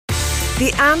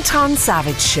The Anton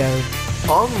Savage Show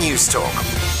on Newstalk.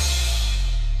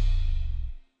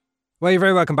 Well, you're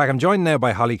very welcome back. I'm joined now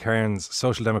by Holly Cairns,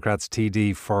 Social Democrats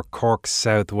TD for Cork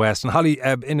South West. And Holly,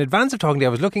 in advance of talking to you, I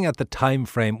was looking at the time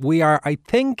frame. We are, I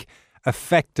think,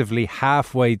 effectively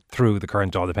halfway through the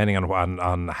current Dáil, depending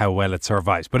on how well it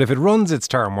survives. But if it runs its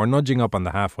term, we're nudging up on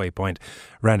the halfway point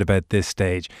round about this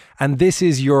stage. And this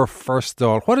is your first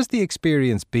Dáil. What has the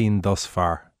experience been thus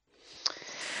far?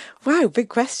 Wow, big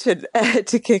question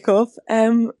to kick off.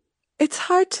 It's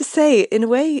hard to say. In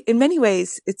many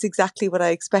ways, it's exactly what I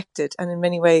expected. And in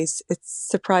many ways, it's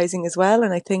surprising as well.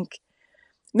 And I think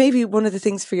maybe one of the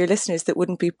things for your listeners that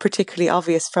wouldn't be particularly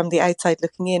obvious from the outside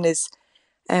looking in is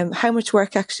how much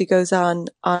work actually goes on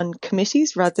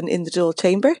committees rather than in the Dáil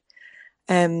chamber.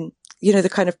 The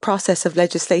kind of process of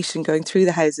legislation going through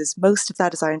the houses, most of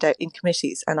that is ironed out in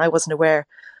committees. And I wasn't aware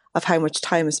of how much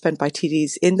time is spent by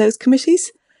TDs in those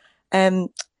committees.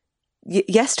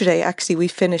 Yesterday, actually, we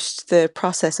finished the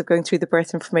process of going through the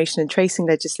birth information and tracing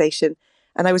legislation.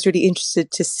 And I was really interested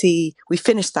to see, we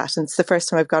finished that. And it's the first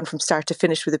time I've gone from start to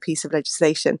finish with a piece of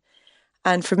legislation.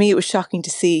 And for me, it was shocking to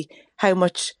see how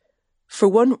much, for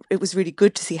one, it was really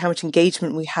good to see how much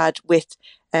engagement we had with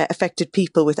affected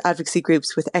people, with advocacy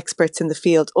groups, with experts in the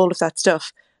field, all of that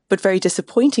stuff. But very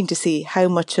disappointing to see how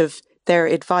much of their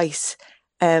advice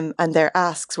and their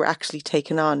asks were actually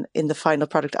taken on in the final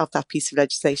product of that piece of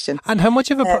legislation. And how much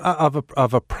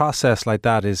of a process like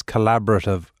that is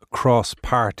collaborative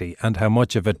cross-party, and how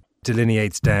much of it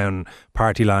delineates down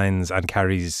party lines and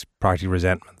carries party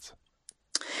resentments?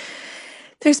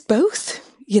 There's both.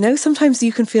 Sometimes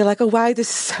you can feel like, oh, wow, this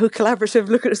is so collaborative.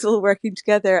 Look at us all working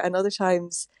together. And other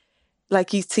times,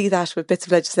 like you see that with bits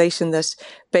of legislation that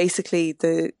basically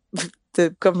the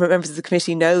government members of the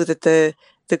committee know that the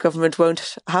government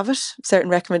won't have it, certain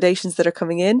recommendations that are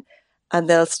coming in, and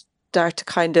they'll start to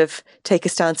kind of take a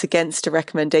stance against a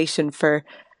recommendation for,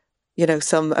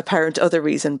 some apparent other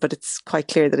reason, but it's quite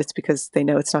clear that it's because they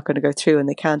know it's not going to go through and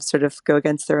they can't sort of go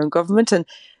against their own government. And,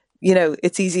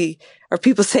 it's easy, or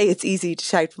people say it's easy to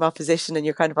shout from opposition and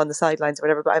you're kind of on the sidelines or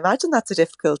whatever, but I imagine that's a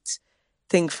difficult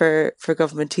thing for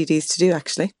government TDs to do,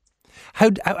 actually. How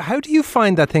do you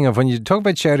find that thing of when you talk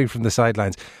about shouting from the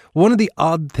sidelines? One of the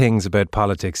odd things about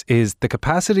politics is the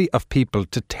capacity of people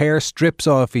to tear strips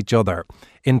off each other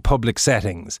in public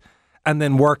settings and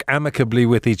then work amicably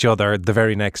with each other the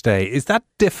very next day. Is that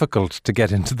difficult to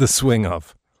get into the swing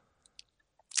of?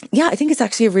 Yeah, I think it's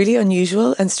actually a really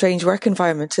unusual and strange work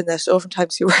environment in that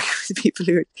oftentimes you work with people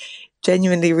who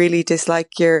genuinely really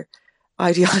dislike your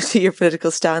ideology, your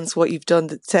political stance, what you've done,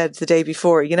 said the day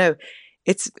before.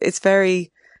 It's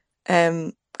very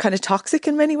kind of toxic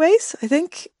in many ways, I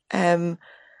think. And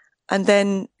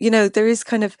then, there is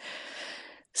kind of,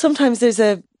 sometimes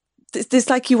there's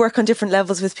like you work on different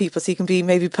levels with people. So you can be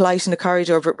maybe polite in a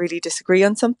corridor, but really disagree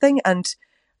on something. And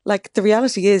like the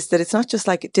reality is that it's not just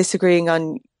like disagreeing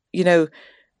on,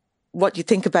 what you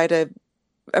think about a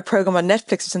program on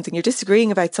Netflix or something. You're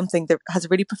disagreeing about something that has a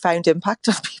really profound impact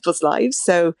on people's lives.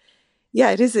 So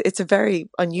yeah, it's a very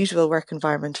unusual work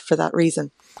environment for that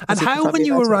reason. And how, when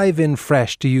you arrive in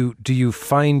fresh, do you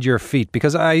find your feet?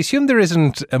 Because I assume there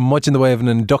isn't much in the way of an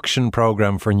induction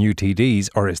program for new TDs,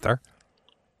 or is there?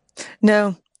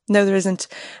 No, there isn't.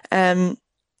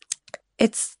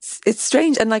 It's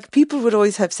strange. And like people would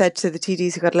always have said to the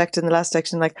TDs who got elected in the last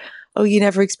election, like, oh, you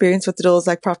never experienced what the Dáil's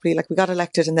like properly. Like we got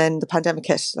elected and then the pandemic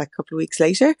hit like a couple of weeks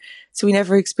later. So we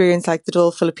never experienced like the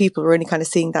Dáil full of people. We're only kind of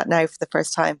seeing that now for the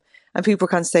first time. And people were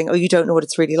kind of saying, oh, you don't know what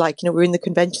it's really like. We're in the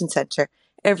convention centre.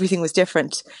 Everything was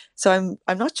different. So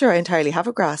I'm not sure I entirely have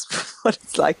a grasp of what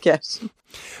it's like yet.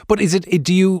 But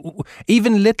do you,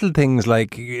 even little things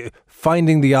like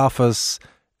finding the office,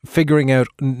 figuring out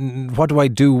what do I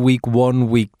do week 1,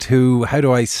 week 2, how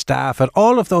do I staff it,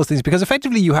 all of those things, because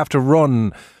effectively you have to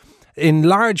run in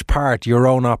large part your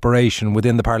own operation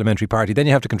within the parliamentary party. Then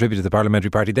you have to contribute to the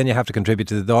parliamentary party. Then you have to contribute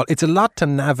to the Dáil. It's a lot to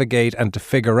navigate and to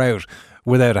figure out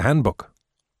without a handbook.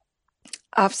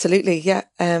 Absolutely, yeah.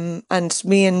 And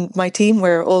me and my team,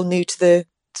 we're all new to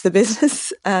the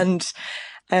business, and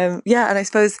and I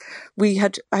suppose I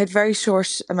had very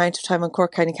short amount of time on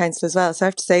Cork County Council as well. So I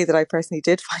have to say that I personally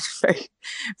did find it very,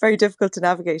 very difficult to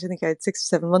navigate. I think I had 6 or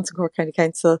 7 months in Cork County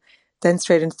Council, then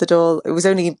straight into the Dáil. It was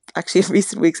only actually in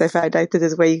recent weeks I found out that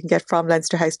there's a way you can get from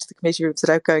Leinster House to the committee rooms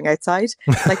without going outside.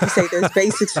 Like you say, those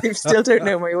basics, we still don't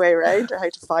know my way around or how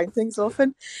to find things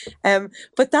often.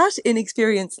 But that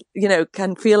inexperience,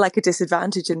 can feel like a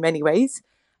disadvantage in many ways.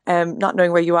 not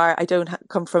knowing where you are. I don't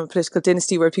come from a political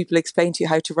dynasty where people explain to you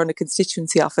how to run a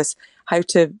constituency office, how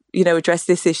to, address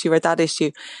this issue or that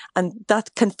issue. And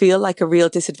that can feel like a real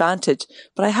disadvantage.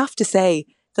 But I have to say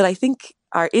that I think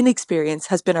our inexperience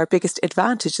has been our biggest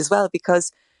advantage as well,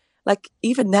 because like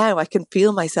even now I can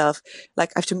feel myself like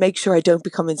I have to make sure I don't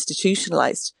become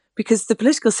institutionalized, because the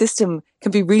political system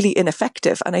can be really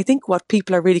ineffective. And I think what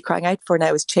people are really crying out for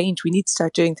now is change. We need to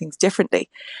start doing things differently.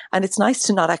 And it's nice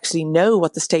to not actually know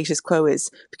what the status quo is,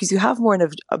 because you have more an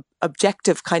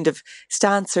objective kind of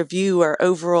stance or view or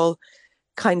overall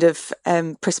kind of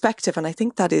perspective. And I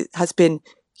think that it has been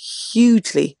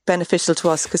hugely beneficial to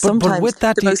us, because sometimes with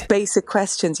that, the most basic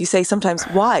questions you say sometimes,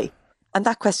 why? And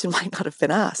that question might not have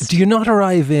been asked. Do you not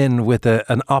arrive in with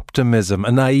an optimism,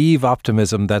 a naive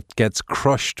optimism that gets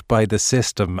crushed by the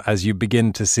system as you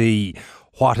begin to see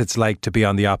what it's like to be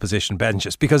on the opposition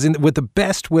benches? Because with the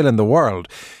best will in the world,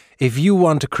 if you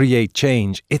want to create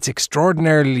change, it's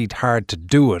extraordinarily hard to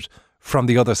do it from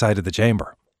the other side of the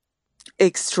chamber.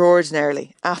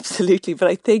 Extraordinarily, absolutely. But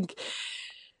I think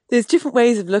there's different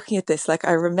ways of looking at this. Like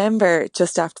I remember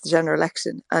just after the general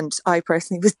election, and I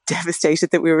personally was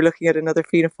devastated that we were looking at another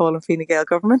Fianna Fáil and Fine Gael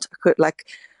government.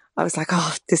 I was like,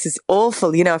 oh, this is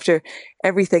awful, after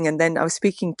everything. And then I was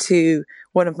speaking to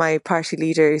one of my party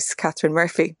leaders, Catherine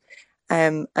Murphy,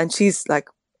 and she's like,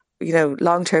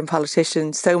 long-term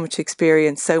politician, so much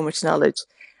experience, so much knowledge.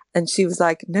 And she was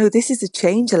like, no, this is a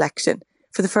change election.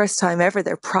 For the first time ever,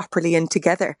 they're properly in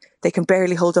together. They can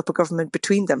barely hold up a government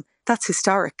between them. That's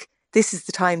historic. This is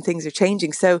the time things are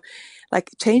changing. So like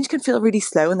change can feel really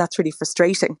slow, and that's really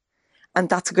frustrating. And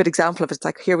that's a good example of it. It's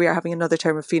like, here we are having another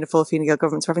term of Fianna Fáil, Fine Gael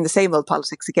governments. We're having the same old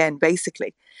politics again,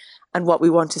 basically. And what we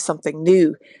want is something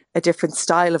new, a different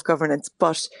style of governance.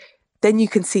 But then you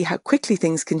can see how quickly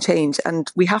things can change. And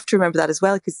we have to remember that as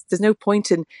well, because there's no point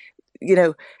in,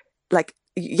 like,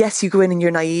 yes, you go in and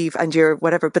you're naive and you're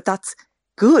whatever, but that's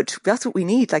good. That's what we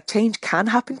need. Like change can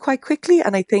happen quite quickly.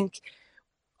 And I think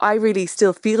I really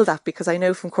still feel that, because I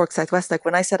know from Cork South West, like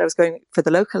when I said I was going for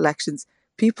the local elections,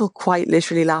 people quite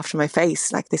literally laughed in my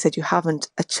face. Like they said, you haven't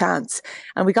a chance.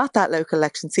 And we got that local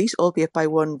election seat, albeit by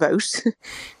one vote,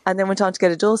 and then went on to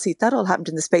get a Dáil seat. That all happened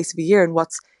in the space of a year in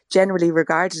what's generally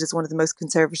regarded as one of the most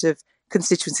conservative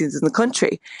constituencies in the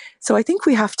country. So I think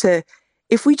we have to,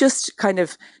 if we just kind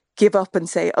of give up and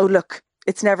say, oh, look,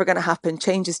 it's never going to happen,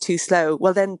 change is too slow,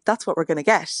 well, then that's what we're going to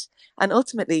get. And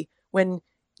ultimately, when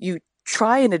you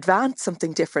try and advance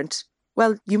something different,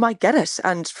 well, you might get it.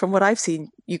 And from what I've seen,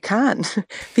 you can.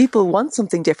 People want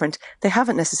something different. They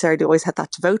haven't necessarily always had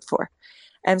that to vote for.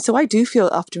 And so I do feel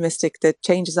optimistic that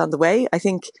change is on the way. I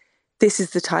think this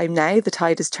is the time now, the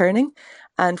tide is turning.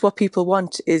 And what people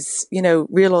want is,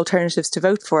 real alternatives to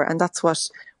vote for. And that's what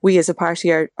we as a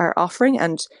party are offering.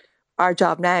 And our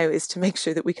job now is to make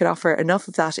sure that we can offer enough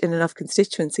of that in enough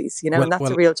constituencies, and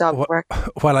that's a real job of work.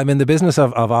 Well, I'm in the business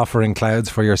of offering clouds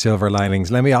for your silver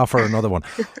linings. Let me offer another one.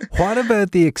 What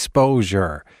about the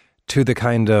exposure to the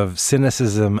kind of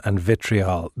cynicism and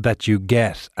vitriol that you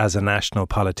get as a national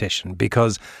politician?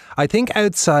 Because I think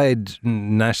outside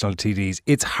national TDs,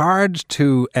 it's hard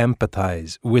to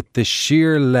empathise with the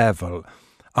sheer level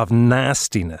of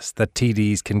nastiness that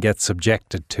TDs can get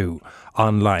subjected to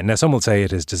online. Now, some will say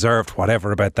it is deserved,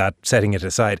 whatever about that, setting it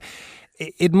aside.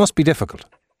 It must be difficult.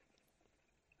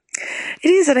 It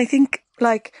is, and I think,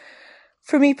 like,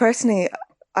 for me personally,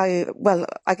 I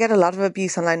get a lot of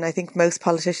abuse online. I think most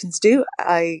politicians do.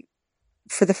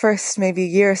 For the first maybe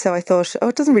year or so, I thought, oh,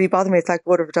 it doesn't really bother me. It's like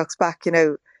water over duck's back,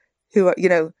 who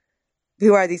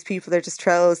are these people? They're just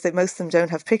trolls. Most of them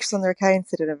don't have pictures on their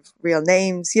accounts. They don't have real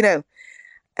names,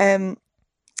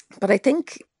 But I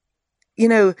think,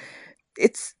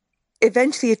 it's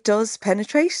eventually it does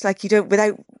penetrate. Like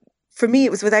for me,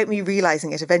 it was without me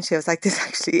realizing it. Eventually I was like, this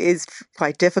actually is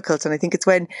quite difficult. And I think it's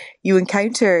when you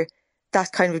encounter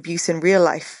that kind of abuse in real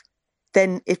life,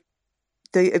 then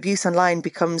the abuse online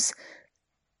becomes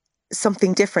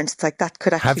something different. It's like that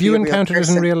could actually Have you encountered it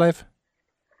in real life?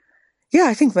 Yeah,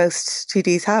 I think most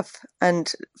TDs have.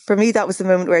 And for me, that was the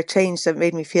moment where it changed. It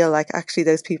made me feel like actually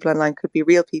those people online could be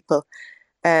real people.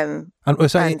 You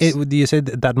said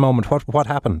that moment, what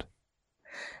happened?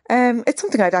 It's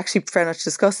something I'd actually prefer not to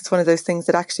discuss. It's one of those things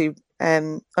that actually,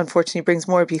 unfortunately, brings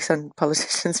more abuse on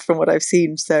politicians from what I've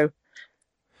seen. So,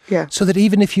 yeah. So that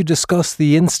even if you discuss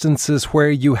the instances where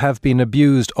you have been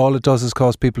abused, all it does is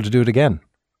cause people to do it again.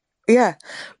 Yeah.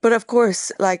 But of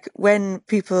course, like when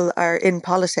people are in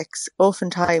politics,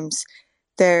 oftentimes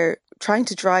they're trying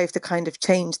to drive the kind of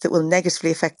change that will negatively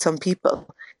affect some people.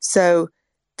 So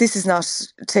this is not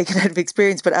taken out of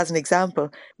experience, but as an example,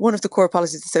 one of the core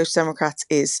policies of the Social Democrats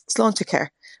is sláinte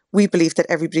care, we believe that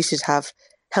everybody should have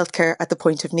healthcare at the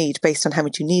point of need based on how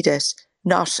much you need it,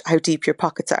 not how deep your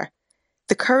pockets are.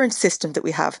 The current system that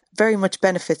we have very much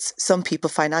benefits some people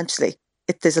financially.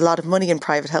 There's a lot of money in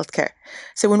private healthcare.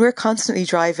 So when we're constantly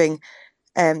driving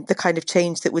the kind of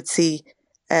change that would see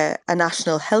a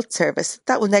national health service,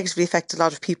 that will negatively affect a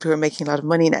lot of people who are making a lot of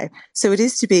money now. So it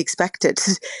is to be expected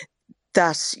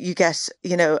that you get,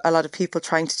 a lot of people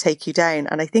trying to take you down.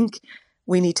 And I think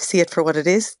we need to see it for what it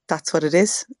is. That's what it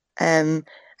is. And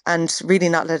really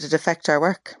not let it affect our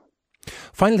work.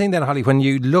 Final thing then, Holly, when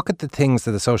you look at the things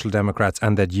that the Social Democrats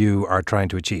and that you are trying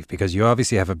to achieve, because you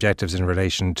obviously have objectives in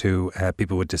relation to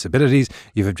people with disabilities,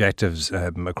 you have objectives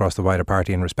across the wider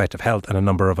party in respect of health and a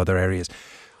number of other areas.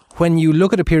 When you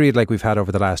look at a period like we've had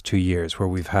over the last 2 years, where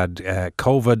we've had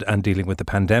COVID and dealing with the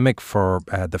pandemic for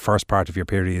the first part of your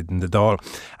period in the Dáil,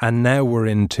 and now we're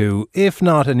into, if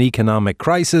not an economic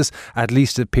crisis, at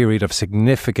least a period of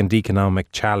significant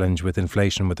economic challenge with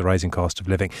inflation, with the rising cost of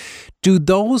living, do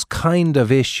those kind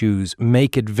of issues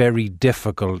make it very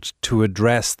difficult to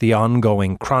address the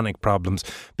ongoing chronic problems?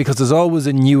 Because there's always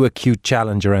a new acute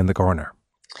challenge around the corner.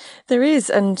 There is,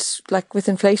 and like with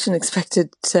inflation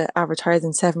expected to average higher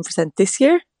than 7% this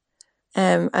year,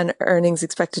 and earnings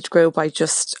expected to grow by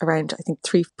just around, I think,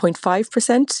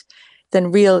 3.5%,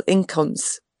 then real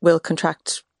incomes will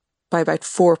contract by about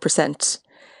 4%.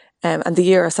 And the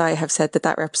ERSI have said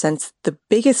that represents the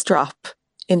biggest drop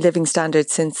in living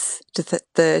standards since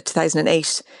the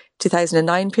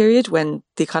 2008-2009 period, when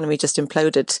the economy just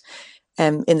imploded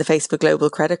in the face of a global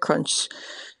credit crunch.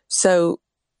 So,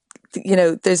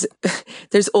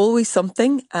 there's always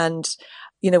something. And,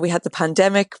 we had the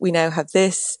pandemic, we now have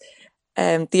this.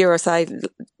 The ERSI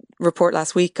report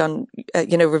last week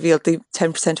revealed the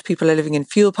 10% of people are living in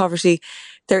fuel poverty.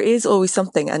 There is always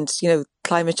something. And,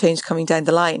 climate change coming down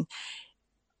the line.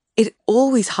 It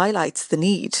always highlights the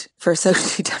need for a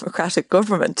socially democratic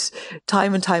government,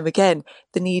 time and time again,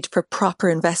 the need for proper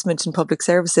investment in public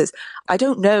services. I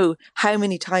don't know how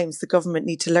many times the government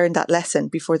need to learn that lesson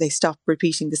before they stop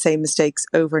repeating the same mistakes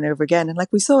over and over again. And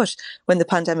like we saw it when the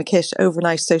pandemic hit,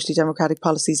 overnight socially democratic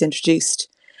policies introduced.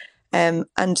 And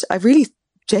I really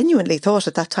genuinely thought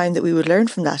at that time that we would learn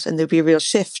from that and there'd be a real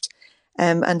shift.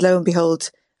 And lo and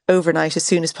behold, overnight, as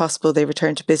soon as possible, they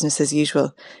returned to business as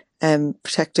usual.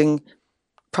 Protecting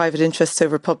private interests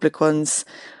over public ones,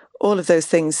 all of those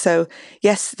things. So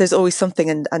yes, there's always something,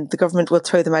 and the government will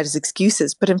throw them out as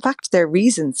excuses, but in fact they're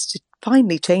reasons to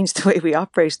finally change the way we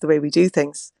operate, the way we do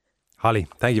things. Holly,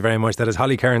 thank you very much. That is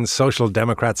Holly Cairns, Social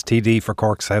Democrats TD for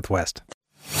Cork South West.